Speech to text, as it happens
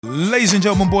Ladies and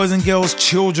gentlemen, boys and girls,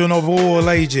 children of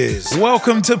all ages,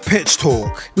 welcome to Pitch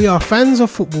Talk. We are fans of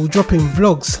football dropping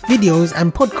vlogs, videos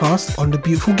and podcasts on the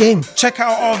beautiful game. Check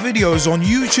out our videos on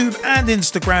YouTube and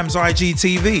Instagram's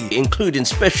IGTV, including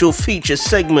special feature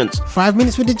segments, 5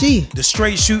 minutes with the G, The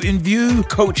Straight Shooting View,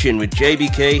 Coaching with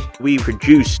JBK. We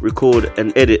produce, record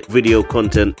and edit video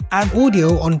content and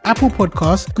audio on Apple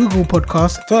Podcasts, Google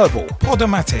Podcasts, Verbal,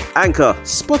 Podomatic, Anchor,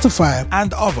 Spotify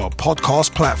and other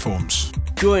podcast platforms.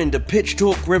 Join the Pitch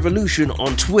Talk revolution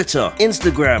on Twitter,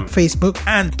 Instagram, Facebook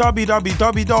and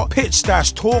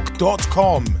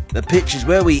www.pitch-talk.com. The pitch is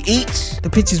where we eat. The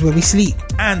pitch is where we sleep.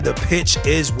 And the pitch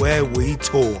is where we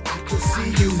talk.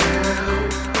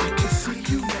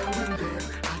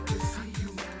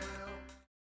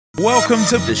 Welcome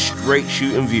to the Straight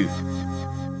Shooting View.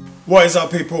 What is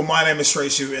up, people? My name is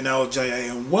Straight Shooting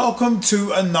LJA, and welcome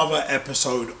to another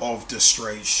episode of the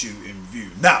Straight Shooting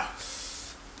View. Now,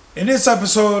 in this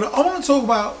episode, I want to talk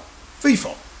about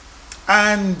FIFA,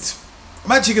 and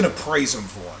I'm actually going to praise them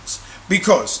for once,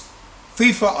 because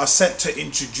FIFA are set to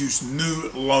introduce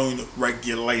new loan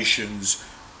regulations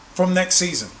from next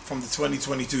season, from the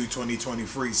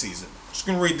 2022-2023 season. Just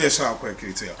going to read this out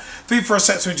quickly to you. FIFA are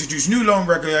set to introduce new loan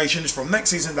regulations from next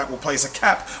season that will place a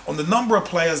cap on the number of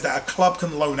players that a club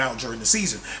can loan out during the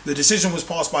season. The decision was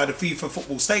passed by the FIFA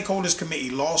Football Stakeholders Committee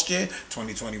last year,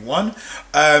 2021,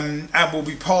 and will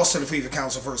be passed to the FIFA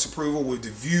Council for its approval with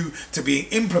the view to being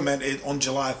implemented on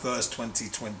July 1st,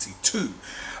 2022.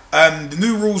 The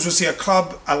new rules will see a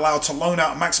club allowed to loan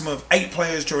out a maximum of 8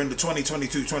 players during the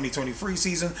 2022-2023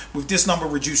 season, with this number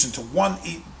reducing to one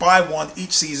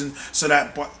each season, so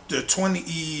that by the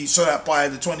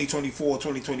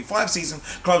 2024-2025 season,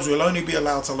 clubs will only be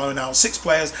allowed to loan out 6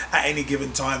 players at any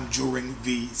given time during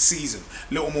the season.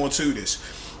 Little more to this.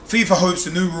 FIFA hopes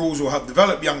the new rules will help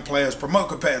develop young players, promote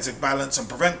competitive balance, and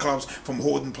prevent clubs from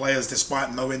hoarding players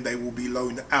despite knowing they will be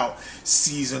loaned out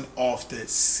season after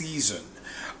season.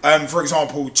 For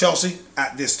example, Chelsea,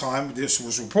 at this time, this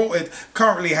was reported,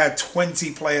 currently had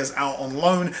 20 players out on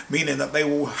loan, meaning that they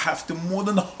will have to more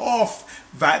than half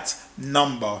that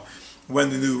number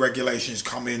when the new regulations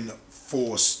come into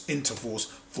force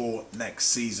for next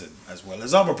season, as well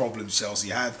as other problems Chelsea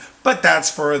have, but that's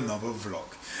for another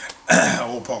vlog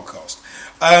or podcast.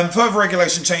 Further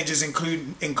regulation changes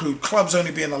include clubs only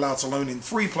being allowed to loan in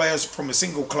 3 players from a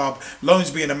single club,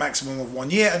 loans being a maximum of 1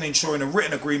 year, and ensuring a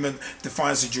written agreement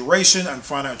defines the duration and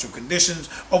financial conditions,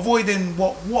 avoiding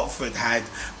what Watford had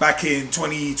back in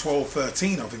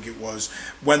 2012-13, I think it was,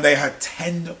 when they had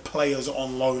 10 players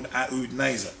on loan at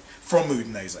Udinese, from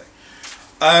Udinese.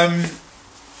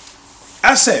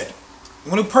 As said,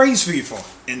 I'm going to praise FIFA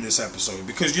in this episode,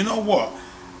 because you know what?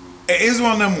 It is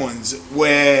one of them ones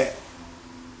where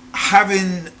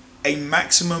having a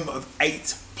maximum of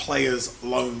 8 players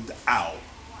loaned out,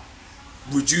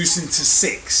 reducing to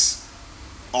 6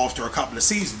 after a couple of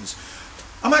seasons,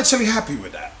 I'm actually happy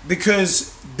with that,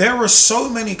 because there are so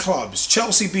many clubs,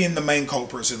 Chelsea being the main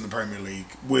culprits in the Premier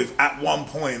League, with at one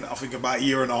point, I think about a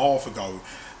year and a half ago,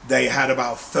 they had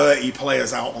about 30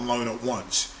 players out on loan at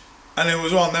once. And it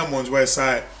was one of them ones where it's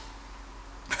like,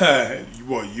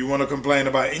 what, you want to complain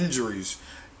about injuries?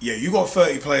 Yeah, you got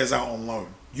 30 players out on loan.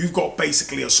 You've got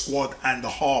basically a squad and a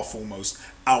half almost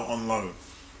out on loan.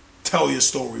 Tell your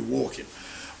story walking.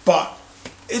 But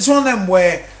it's one of them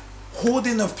where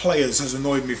hoarding of players has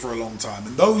annoyed me for a long time.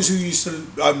 And those who used to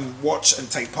watch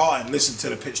and take part and listen to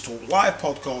the Pitch Talk live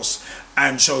podcasts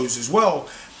and shows as well,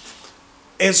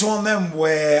 it's one of them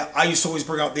where I used to always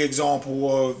bring up the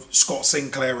example of Scott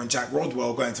Sinclair and Jack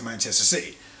Rodwell going to Manchester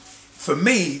City. For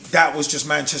me, that was just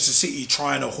Manchester City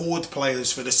trying to hoard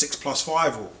players for the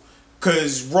 6+5 rule,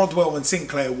 because Rodwell and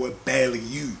Sinclair were barely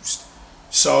used.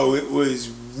 So it was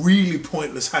really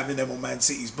pointless having them on Man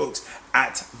City's books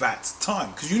at that time,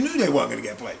 because you knew they weren't going to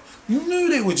get played. You knew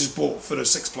they were just bought for the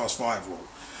 6+5 rule.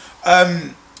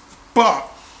 But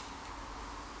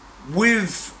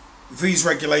with these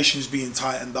regulations being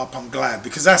tightened up, I'm glad,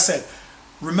 because as I said,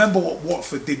 remember what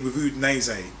Watford did with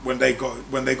Udinese when they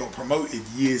got promoted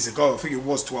years ago. I think it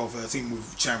was 12-13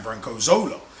 with Gianfranco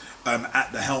Zola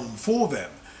at the helm for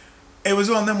them. It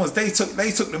was one of them ones, they took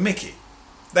the mickey.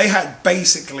 They had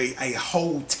basically a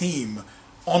whole team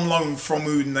on loan from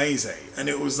Udinese, and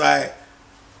it was like,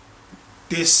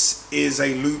 this is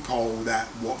a loophole that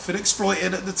Watford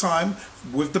exploited at the time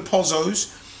with the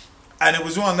Pozzos, and it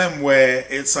was one of them where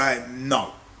it's like,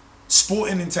 no,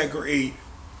 sporting integrity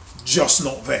just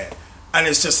not there. And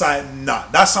it's just like, nah,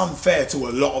 that's unfair to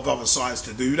a lot of other sides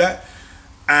to do that,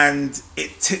 and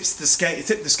it tipped the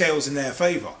scales in their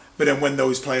favour. But then when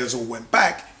those players all went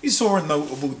back, you saw a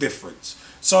notable difference.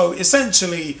 So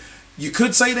essentially, You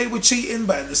could say they were cheating,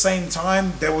 but at the same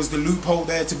time, there was the loophole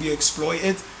there to be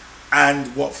exploited,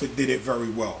 and Watford did it very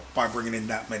well by bringing in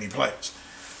that many players.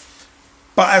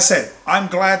 But as I said, I'm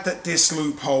glad that this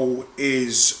loophole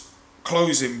is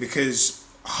closing, because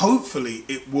hopefully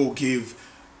it will give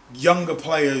younger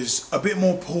players a bit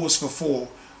more pause for thought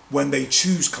when they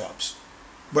choose clubs.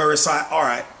 Where it's like, all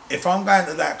right, if I'm going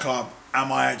to that club,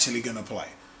 am I actually going to play?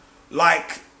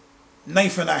 Like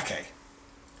Nathan Ake.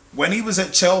 When he was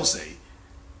at Chelsea,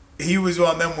 he was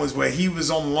one of them ones where he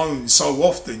was on loan so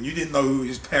often, you didn't know who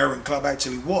his parent club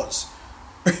actually was.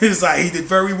 It's like he did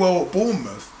very well at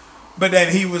Bournemouth. But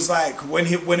then he was like, when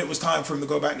it was time for him to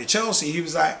go back to Chelsea, he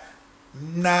was like,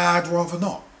 nah, I'd rather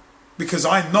not. Because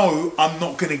I know I'm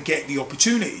not going to get the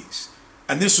opportunities.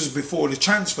 And this was before the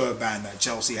transfer ban that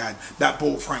Chelsea had that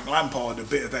bought Frank Lampard a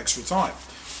bit of extra time.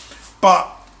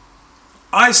 But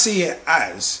I see it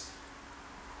as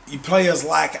players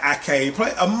like Ake,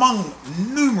 among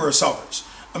numerous others.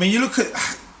 I mean, you look at,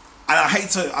 and I hate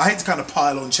to kind of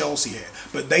pile on Chelsea here,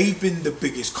 but they've been the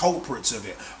biggest culprits of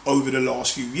it over the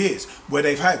last few years, where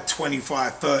they've had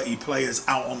 25, 30 players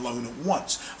out on loan at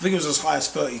once. I think it was as high as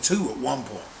 32 at one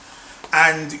point.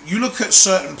 And you look at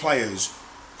certain players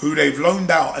who they've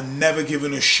loaned out and never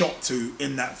given a shot to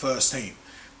in that first team.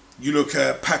 You look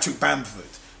at Patrick Bamford.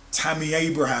 Tammy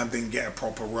Abraham didn't get a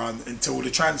proper run until the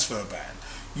transfer ban.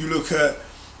 You look at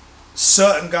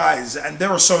certain guys, and there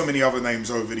are so many other names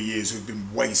over the years who've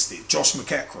been wasted. Josh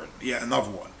McEachran, yet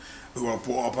another one, who I've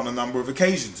brought up on a number of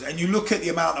occasions. And you look at the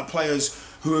amount of players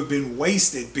who have been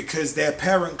wasted because their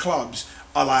parent clubs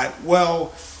are like,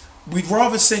 well, we'd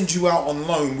rather send you out on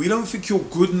loan. We don't think you're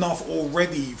good enough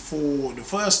already for the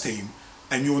first team,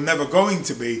 and you're never going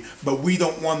to be, but we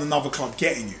don't want another club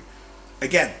getting you.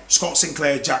 Again, Scott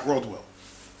Sinclair, Jack Rodwell.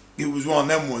 It was one of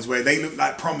them ones where they looked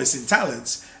like promising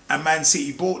talents, and Man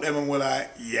City bought them and were like,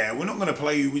 yeah, we're not going to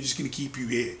play you, we're just going to keep you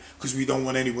here because we don't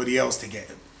want anybody else to get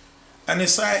him. And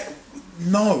it's like,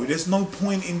 no, there's no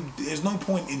point in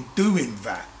doing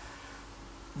that.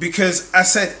 Because I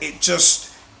said,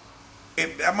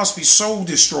 that must be soul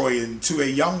destroying to a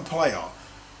young player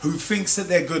who thinks that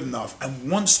they're good enough and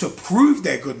wants to prove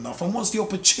they're good enough and wants the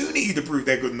opportunity to prove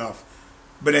they're good enough,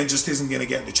 but then just isn't going to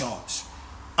get the chance.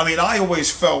 I mean, I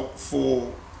always felt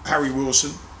for Harry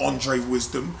Wilson, Andre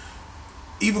Wisdom,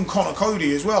 even Connor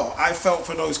Cody as well. I felt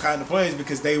for those kind of players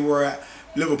because they were at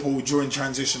Liverpool during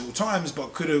transitional times,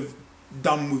 but could have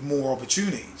done with more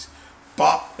opportunities.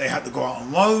 But they had to go out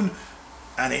on loan,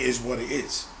 and it is what it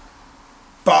is.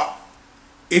 But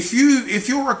if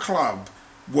you're a club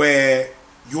where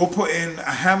you're putting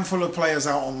a handful of players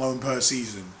out on loan per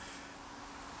season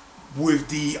with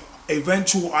the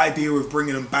eventual idea of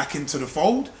bringing them back into the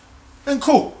fold, then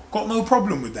cool, got no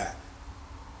problem with that.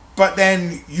 But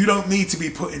then you don't need to be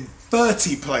putting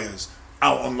 30 players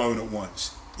out on loan at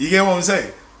once. You get what I'm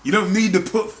saying? You don't need to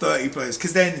put 30 players,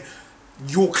 because then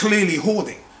you're clearly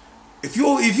hoarding. If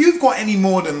you've got any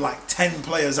more than like 10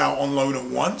 players out on loan at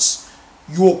once,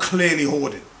 you're clearly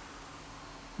hoarding.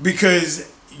 Because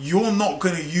you're not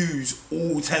going to use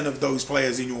all 10 of those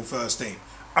players in your first team.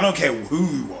 I don't care who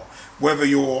you are. Whether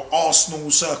you're Arsenal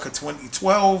circa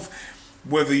 2012,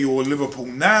 whether you're Liverpool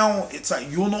now, it's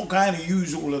like you're not going to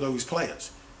use all of those players.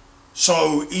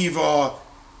 So either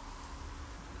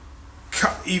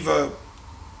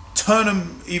turn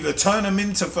them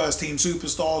into first team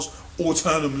superstars or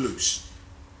turn them loose.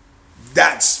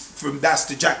 That's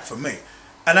the jack for me.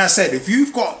 And I said, if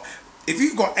you've got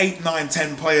 8, 9,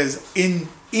 10 players in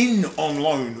on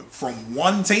loan from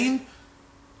one team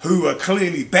who are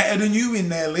clearly better than you in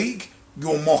their league,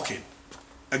 you're mocking.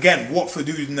 Again, Watford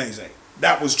Udinese.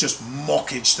 That was just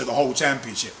mockage to the whole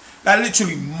championship. That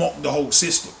literally mocked the whole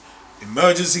system.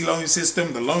 Emergency loan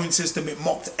system, the loan system, it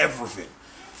mocked everything.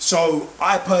 So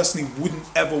I personally wouldn't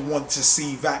ever want to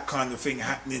see that kind of thing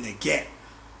happening again.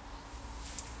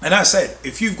 And I said,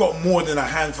 if you've got more than a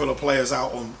handful of players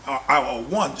out at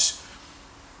once,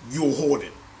 you're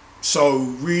hoarding. So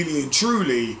really and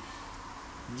truly,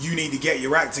 you need to get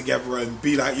your act together and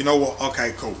be like, you know what,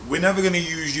 okay, cool. We're never going to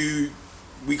use you.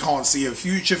 We can't see a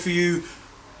future for you.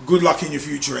 Good luck in your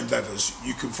future endeavours.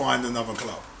 You can find another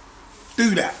club.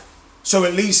 Do that. So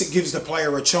at least it gives the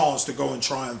player a chance to go and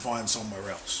try and find somewhere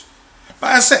else.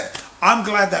 But as I said, I'm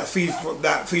glad that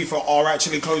FIFA are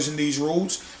actually closing these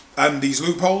rules and these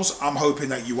loopholes. I'm hoping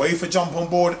that UEFA jump on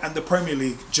board and the Premier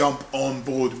League jump on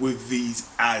board with these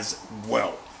as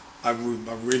well. I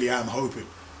really am hoping.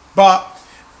 But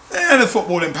the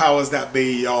footballing powers that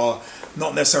be are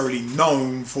not necessarily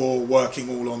known for working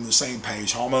all on the same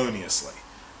page harmoniously.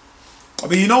 I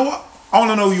mean, you know what? I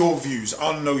want to know your views.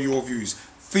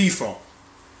 FIFA,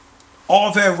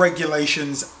 are their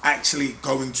regulations actually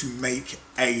going to make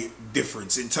a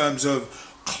difference in terms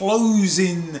of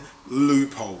closing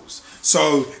loopholes?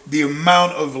 So the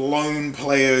amount of lone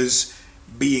players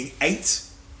being 8,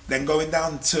 then going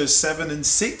down to 7 and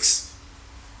 6.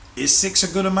 Is 6 a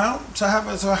good amount to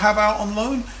have out on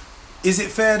loan? Is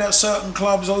it fair that certain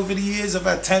clubs over the years have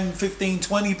had 10, 15,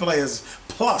 20 players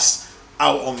plus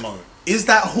out on loan? Is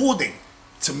that hoarding?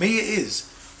 To me it is.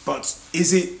 But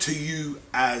is it to you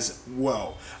as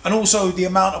well? And also the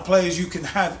amount of players you can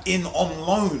have in on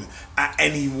loan at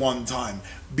any one time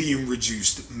being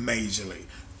reduced majorly.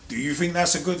 Do you think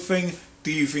that's a good thing?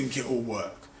 Do you think it will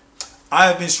work? I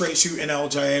have been Straight Shooting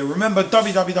LJA. Remember,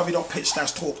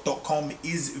 www.pitch-talk.com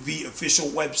is the official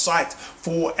website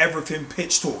for everything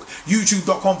Pitch Talk.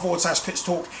 YouTube.com/Pitch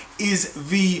Talk is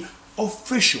the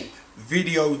official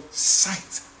video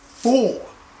site for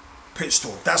Pitch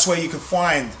Talk. That's where you can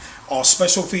find our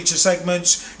special feature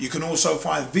segments. You can also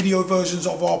find video versions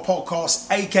of our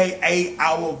podcast, aka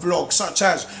our vlogs, such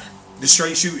as the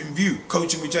Straight Shooting View,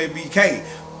 Coaching with JBK,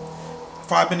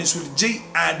 5 Minutes with G,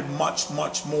 and much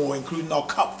more, including our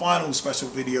Cup Final special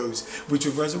videos, which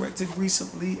we've resurrected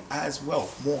recently as well.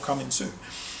 More coming soon.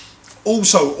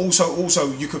 Also,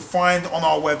 you can find on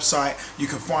our website, you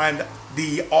can find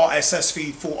the RSS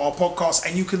feed for our podcast,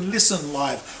 and you can listen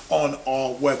live on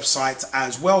our website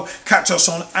as well. Catch us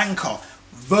on Anchor,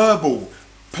 Verbal,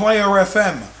 Player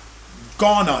FM,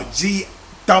 Ghana,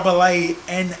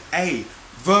 GAANA,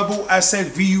 Verbal, as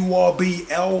said,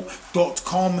 VURBL.com.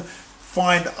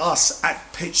 Find us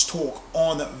at Pitch Talk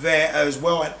on there as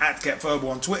well, and at Get Verbal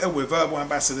on Twitter. We're Verbal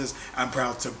Ambassadors and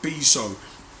proud to be so.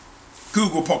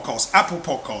 Google Podcasts, Apple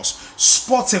Podcasts,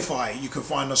 Spotify, you can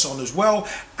find us on as well.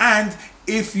 And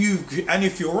if you're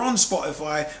on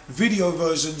Spotify, video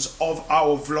versions of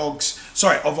our vlogs,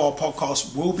 of our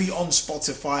podcast will be on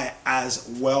Spotify as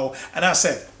well. And as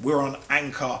I said, we're on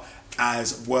Anchor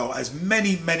as well as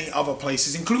many other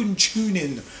places, including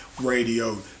TuneIn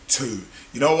Radio too.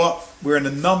 You know what? We're in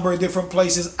a number of different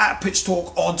places. At Pitch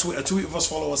Talk on Twitter. Tweet with us,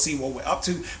 follow us, see what we're up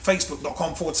to.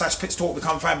 Facebook.com/Pitch Talk.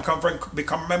 Become fan, become friend,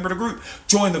 become a member of the group.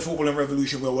 Join the footballing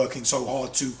revolution we're working so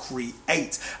hard to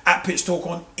create. At Pitch Talk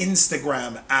on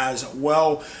Instagram as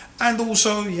well. And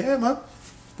also,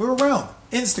 we're around.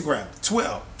 Instagram,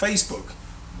 Twitter, Facebook.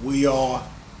 We are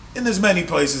in as many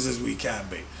places as we can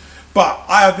be. But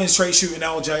I have been Straight Shooting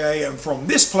LJA, and from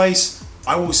this place,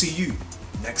 I will see you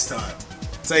next time.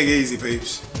 Take it easy,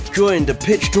 peeps. Join the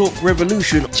Pitch Talk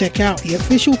revolution. Check out the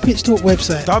official Pitch Talk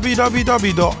website,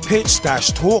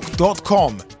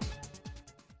 www.pitch-talk.com.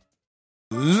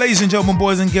 Ladies and gentlemen,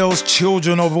 boys and girls,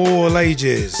 children of all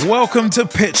ages, welcome to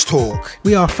Pitch Talk.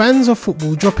 We are fans of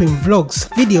football dropping vlogs,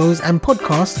 videos and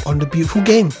podcasts on the beautiful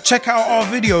game. Check out our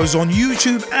videos on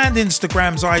YouTube and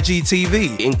Instagram's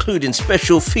IGTV, including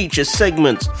special feature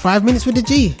segments, 5 Minutes with the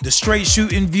G, the Straight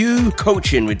Shooting View,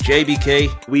 Coaching with JBK.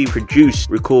 We produce,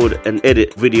 record and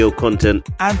edit video content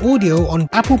and audio on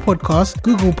Apple Podcasts,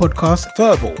 Google Podcasts,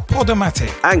 Verbal,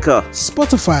 Podomatic, Anchor,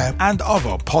 Spotify and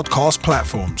other podcast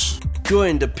platforms.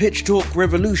 Join the Pitch Talk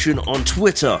revolution on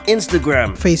Twitter,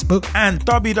 Instagram, Facebook, and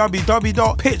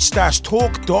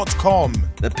www.pitch-talk.com.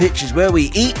 The pitch is where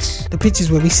we eat. The pitch is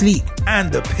where we sleep.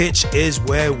 And the pitch is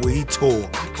where we talk.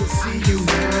 I can see you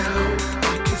now.